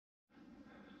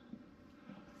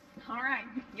All right,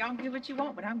 y'all get what you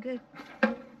want, but I'm good.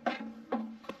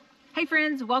 Hey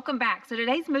friends, welcome back. So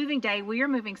today's moving day. We are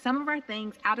moving some of our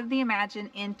things out of the Imagine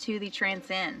into the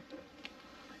Transcend.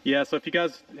 Yeah, so if you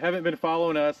guys haven't been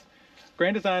following us,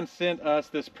 Grand Design sent us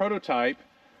this prototype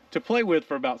to play with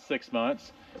for about 6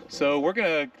 months. So we're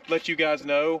gonna let you guys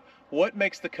know what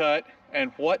makes the cut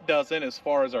and what doesn't as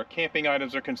far as our camping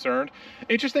items are concerned.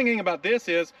 Interesting thing about this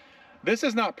is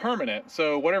not permanent.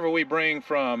 So whatever we bring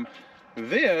from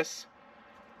this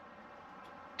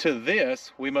to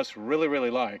this, we must really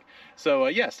like. So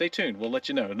yeah, stay tuned. We'll let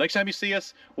you know. Next time you see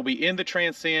us, we'll be in the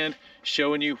Transcend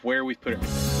showing you where we've put it.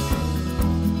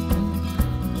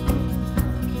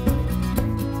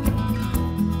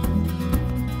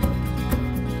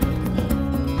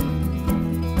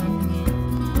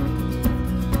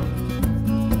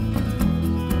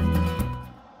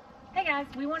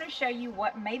 We want to show you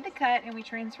what made the cut and we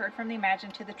transferred from the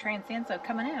Imagine to the Transcend. So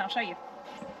coming in, I'll show you.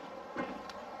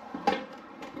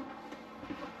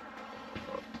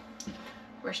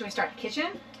 Where should we start? The kitchen?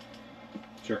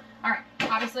 Sure. All right.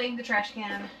 Obviously, the trash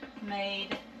can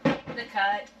made the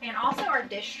cut, and also our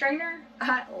dish strainer.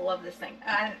 I love this thing.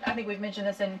 I think we've mentioned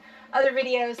this in other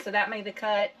videos, so that made the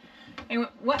cut. And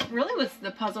what really was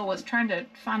the puzzle was trying to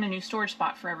find a new storage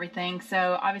spot for everything.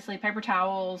 So obviously, paper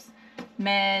towels,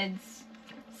 meds,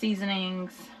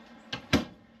 seasonings,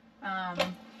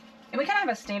 and we kind of have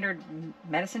a standard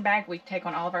medicine bag we take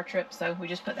on all of our trips, so we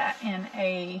just put that in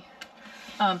a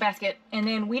basket. And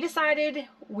then we decided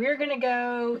we're gonna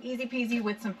go easy peasy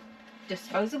with some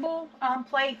disposable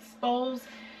plates, bowls,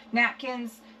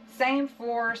 napkins. Same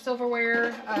for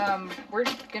silverware. We're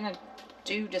gonna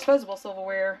do disposable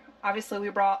silverware. Obviously we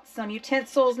brought some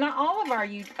utensils, not all of our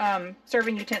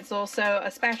serving utensils. So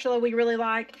a spatula we really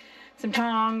like, some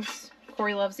tongs.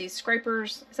 Corey loves these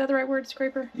scrapers. Is that the right word,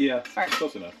 scraper? Yeah, all right.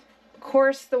 Close enough. Of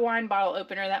course, the wine bottle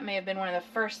opener. That may have been one of the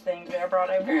first things that I brought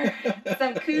over.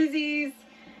 Some koozies,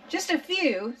 just a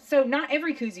few. So not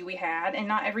every koozie we had, and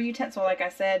not every utensil, like I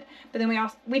said. But then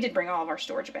we did bring all of our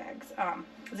storage bags,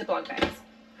 Ziploc bags,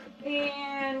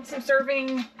 and some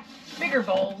serving bigger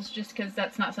bowls, just because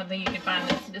that's not something you can find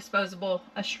that's disposable.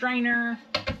 A strainer,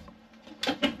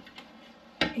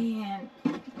 and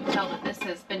tell that this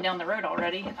has been down the road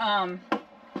already.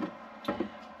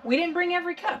 We didn't bring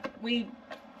every cup. We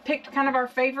picked kind of our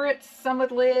favorites, some with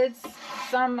lids,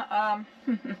 some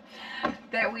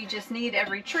that we just need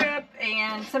every trip,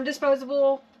 and some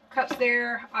disposable cups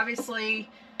there. Obviously,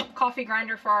 coffee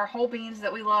grinder for our whole beans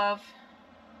that we love,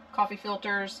 coffee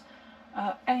filters,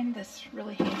 and this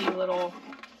really handy little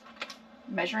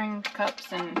measuring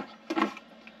cups, and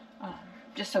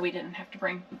just so we didn't have to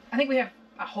bring, I think we have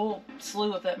a whole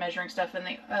slew of that measuring stuff in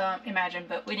the Imagine,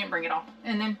 but we didn't bring it all.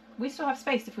 And then we still have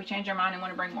space if we change our mind and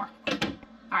want to bring more.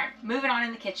 All right, moving on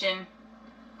in the kitchen,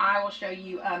 I will show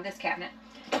you this cabinet.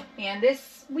 And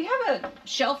this, we have a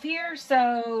shelf here,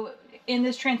 so in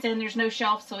this Transcend there's no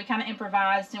shelf, so we kind of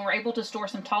improvised, and we're able to store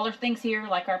some taller things here,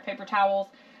 like our paper towels.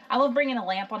 I love bringing a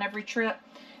lamp on every trip,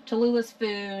 Tallulah's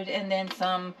food, and then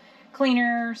some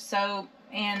cleaner, soap,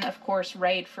 and of course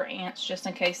Raid for ants, just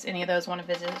in case any of those want to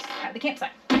visit us at the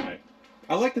campsite. Right.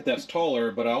 I like that that's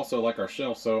taller, but I also like our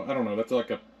shelf, so I don't know, that's like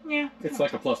a, yeah, it's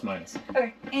like a plus minus.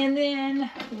 Okay, and then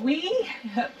we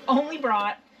only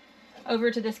brought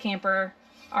over to this camper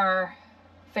our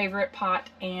favorite pot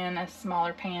and a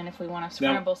smaller pan if we want to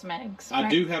scramble some eggs. I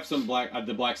do have some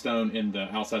the Blackstone in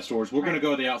the outside storage. We're going to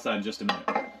go to the outside in just a minute.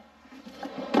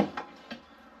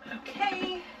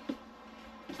 Okay.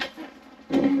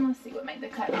 And let's see what made the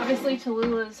cut. Obviously,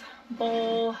 Tallulah's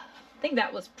bowl. I think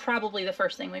that was probably the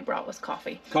first thing we brought was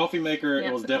coffee. Coffee maker, yeah,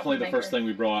 it was definitely the first thing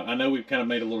we brought. I know we kind of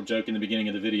made a little joke in the beginning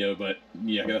of the video, but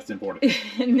yeah, that's important.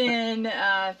 And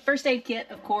then first aid kit,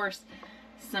 of course,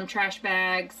 some trash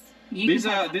bags. These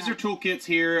are toolkits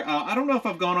here. I don't know if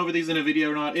I've gone over these in a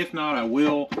video or not. If not, I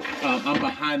will. I'm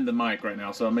behind the mic right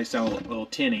now, so it may sound a little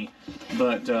tinny,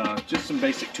 but just some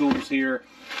basic tools here.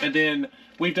 And then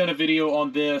we've done a video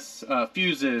on this,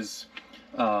 fuses,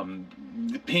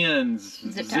 pins,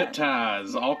 zip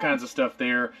ties, all kinds of stuff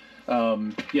there.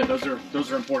 Yeah, those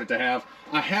are important to have.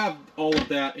 I have all of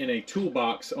that in a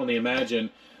toolbox on the Imagine,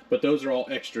 but those are all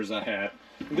extras I had.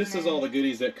 This is all the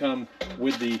goodies that come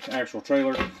with the actual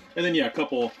trailer. And then, yeah, a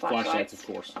couple flashlights, of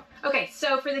course. Okay,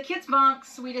 so for the kids'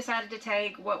 bunks, we decided to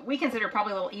take what we consider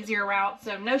probably a little easier route.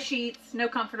 So no sheets, no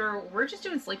comforter. We're just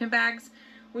doing sleeping bags.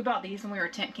 We bought these when we were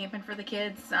tent camping for the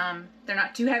kids. They're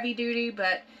not too heavy duty,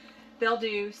 but they'll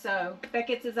do. So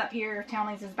Beckett's is up here.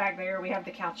 Townley's is back there. We have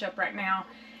the couch up right now.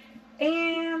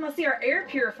 And let's see, our air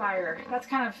purifier. That's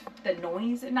kind of the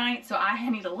noise at night. So I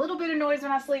need a little bit of noise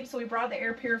when I sleep. So we brought the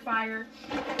air purifier.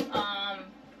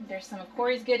 There's some of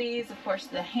Corey's goodies. Of course,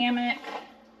 the hammock.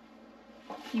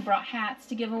 You brought hats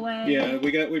to give away. Yeah,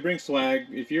 we bring swag.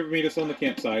 If you ever meet us on the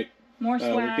campsite, more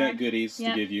swag. We've got goodies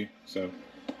to give you. So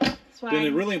swag. then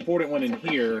a really important one in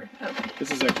here. Okay.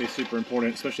 This is actually super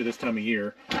important, especially this time of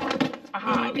year.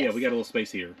 Yes. Yeah, we got a little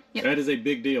space heater. Yep. That is a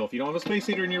big deal. If you don't have a space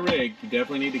heater in your rig, you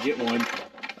definitely need to get one.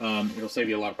 It'll save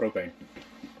you a lot of propane.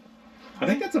 I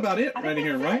think that's about it right in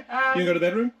here, right? You can go to the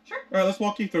bedroom? Sure. All right, let's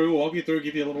walk you through. We'll walk you through,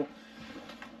 give you a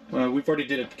little... we've already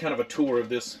did a kind of a tour of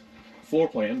this floor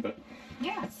plan, but...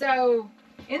 Yeah, so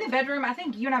in the bedroom, I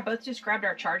think you and I both just grabbed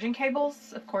our charging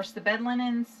cables. Of course, the bed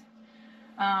linens.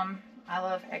 I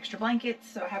love extra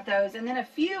blankets, so I have those. And then I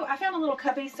found a little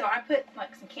cubby, so I put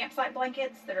like some campsite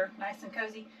blankets that are nice and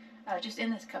cozy just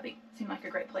in this cubby. Seemed like a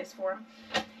great place for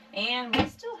them. And we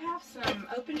still have some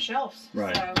open shelves.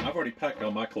 Right. So. I've already packed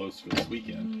all my clothes for this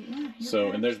weekend. Yeah,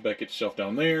 so, and there's Beckett's shelf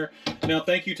down there. Now,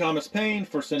 thank you, Thomas Payne,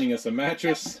 for sending us a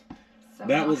mattress. Yep. So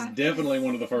that was definitely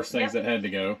one of the first things that had to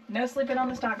go. No sleeping on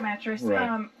the stock mattress.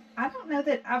 Right. I don't know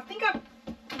that, I think I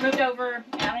moved over,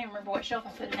 I don't even remember what shelf I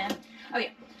put it in. Oh yeah.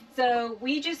 So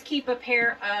we just keep a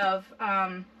pair of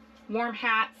warm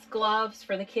hats, gloves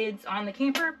for the kids on the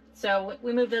camper. So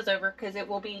we moved those over because it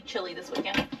will be chilly this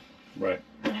weekend. Right.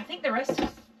 And I think the rest is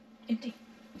empty.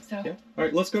 So. Yeah. All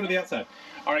right, let's go to the outside.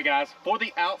 All right, guys, for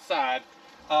the outside,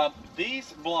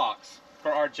 these blocks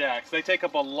for our jacks, they take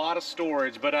up a lot of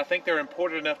storage, but I think they're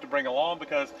important enough to bring along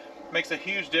because it makes a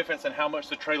huge difference in how much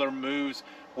the trailer moves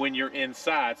when you're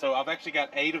inside. So I've actually got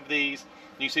 8 of these.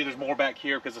 You see there's more back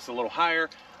here because it's a little higher.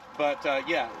 But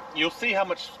yeah, you'll see how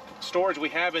much storage we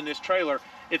have in this trailer.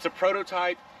 It's a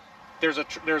prototype. There's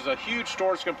a huge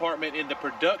storage compartment in the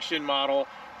production model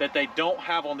that they don't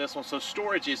have on this one. So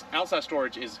outside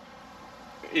storage is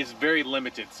very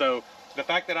limited. So the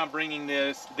fact that I'm bringing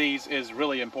these is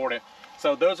really important.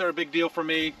 So those are a big deal for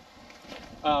me.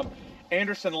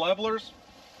 Anderson levelers,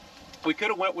 we could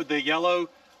have went with the yellow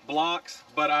blocks,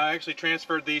 but I actually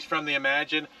transferred these from the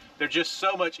Imagine. They're just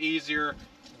so much easier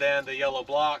than the yellow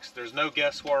blocks. There's no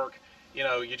guesswork. You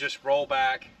know, you just roll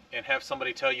back and have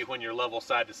somebody tell you when you're level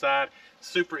side to side.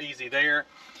 Super easy there.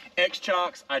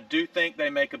 X-chocks, I do think they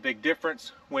make a big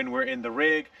difference when we're in the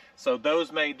rig. So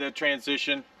those made the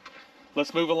transition.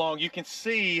 Let's move along. You can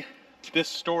see this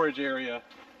storage area.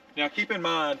 Now keep in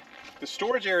mind, the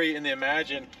storage area in the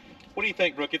Imagine, what do you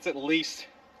think, Brooke? It's at least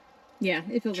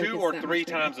it feels 2 or 3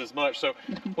 times as much. So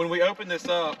when we open this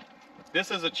up,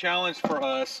 this is a challenge for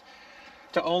us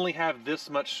to only have this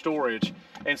much storage.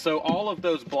 And so all of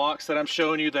those blocks that I'm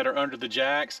showing you that are under the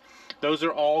jacks, those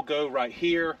are all go right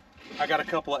here. I got a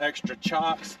couple of extra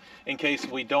chocks in case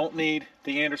we don't need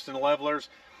the Anderson levelers.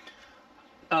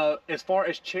 As far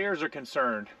as chairs are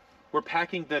concerned, we're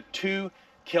packing the 2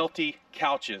 Kelty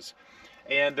couches.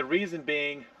 And the reason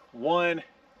being, 1,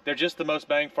 they're just the most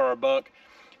bang for our buck.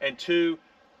 And 2,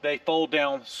 they fold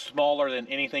down smaller than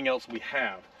anything else we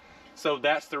have. So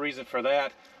that's the reason for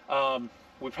that.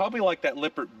 We probably like that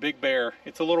Lippert Big Bear.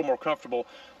 It's a little more comfortable,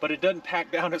 but it doesn't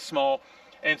pack down as small.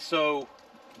 And so,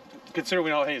 considering we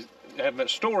don't have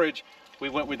much storage, we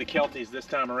went with the Kelties this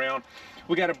time around.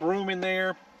 We got a broom in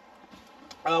there.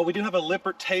 We do have a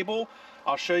Lippert table.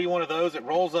 I'll show you one of those. It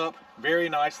rolls up very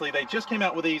nicely. They just came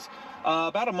out with these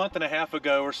about a month and a half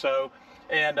ago or so.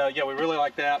 And yeah, we really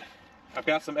like that. I've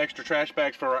got some extra trash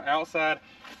bags for our outside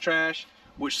trash,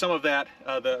 which some of that,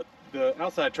 the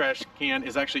outside trash can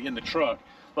is actually in the truck.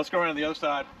 Let's go around the other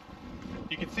side.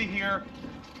 You can see here,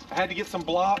 I had to get some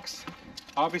blocks.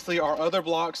 Obviously our other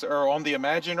blocks are on the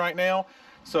Imagine right now.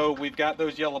 So we've got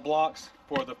those yellow blocks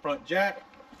for the front jack.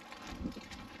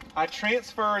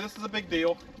 This is a big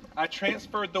deal. I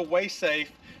transferred the WaySafe.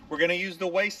 We're gonna use the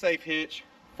WaySafe hitch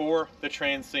for the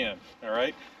Transcend, all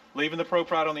right? Leaving the Pro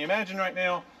Pride on the Imagine right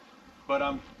now, but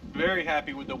I'm very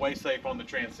happy with the WaySafe on the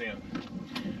Transcend.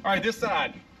 All right, this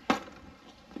side.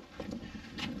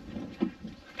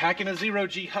 Packing a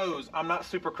 0G hose. I'm not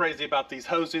super crazy about these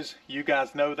hoses. You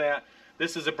guys know that.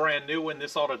 This is a brand new one.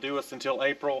 This ought to do us until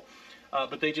April,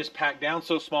 but they just pack down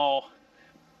so small,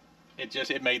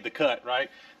 it made the cut, right?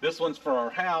 This one's for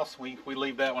our house. We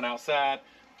leave that one outside.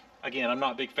 Again, I'm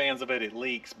not big fans of it. It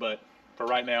leaks, but for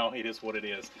right now, it is what it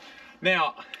is.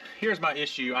 Now, here's my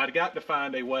issue. I'd got to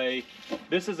find a way.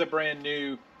 This is a brand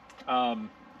new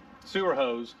sewer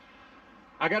hose.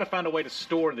 I got to find a way to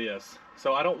store this.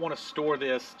 So I don't want to store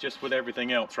this just with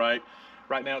everything else, right?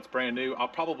 Right now it's brand new. I'll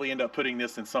probably end up putting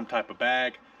this in some type of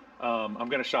bag. I'm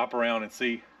going to shop around and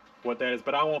see what that is,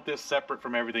 but I want this separate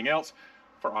from everything else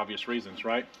for obvious reasons,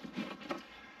 right?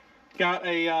 Got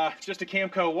a just a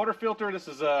Camco water filter. This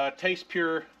is a Taste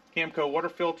Pure Camco water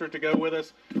filter to go with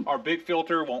us. Our big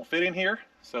filter won't fit in here,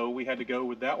 so we had to go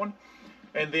with that one.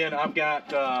 And then I've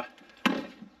got our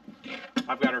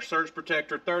surge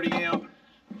protector 30 amp.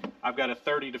 I've got a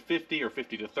 30 to 50 or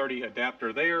 50 to 30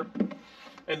 adapter there.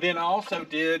 And then I also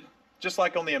did, just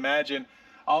like on the Imagine,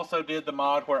 I also did the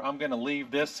mod where I'm going to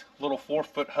leave this little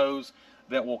 4-foot hose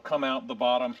that will come out the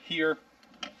bottom here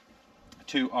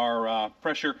to our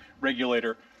pressure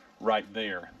regulator right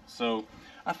there. So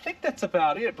I think that's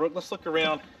about it, Brooke. Let's look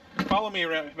around. Follow me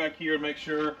around back here and make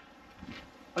sure.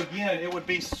 Again, it would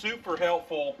be super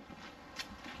helpful.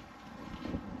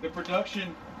 The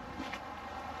production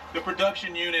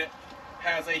unit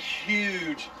has a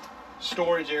huge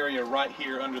storage area right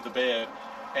here under the bed,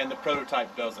 and the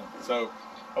prototype doesn't. So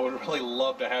I would really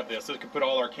love to have this. So we can put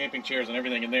all our camping chairs and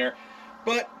everything in there.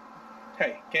 But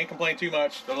hey, can't complain too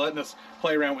much. They're letting us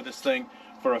play around with this thing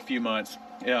for a few months.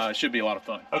 Yeah, it should be a lot of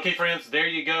fun. Okay, friends, there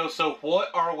you go. So what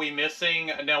are we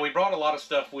missing? Now, we brought a lot of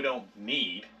stuff we don't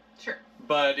need. Sure.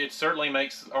 But it certainly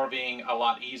makes RVing a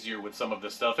lot easier with some of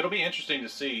this stuff. It'll be interesting to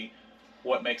see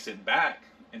what makes it back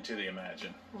into the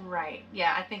Imagine. Right.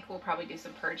 Yeah, I think we'll probably do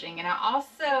some purging. And I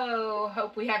also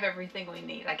hope we have everything we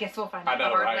need. I guess we'll find out. I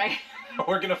know, right? Right?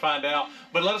 We're going to find out.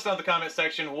 But let us know in the comment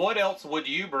section, what else would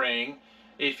you bring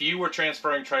if you were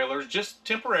transferring trailers, just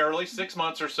temporarily, 6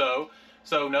 months or so,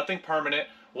 so nothing permanent.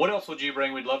 What else would you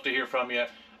bring? We'd love to hear from you.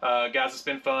 Guys, it's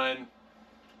been fun.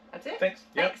 That's it. Thanks.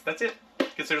 Yep, that's it.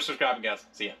 Consider subscribing, guys.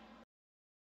 See ya.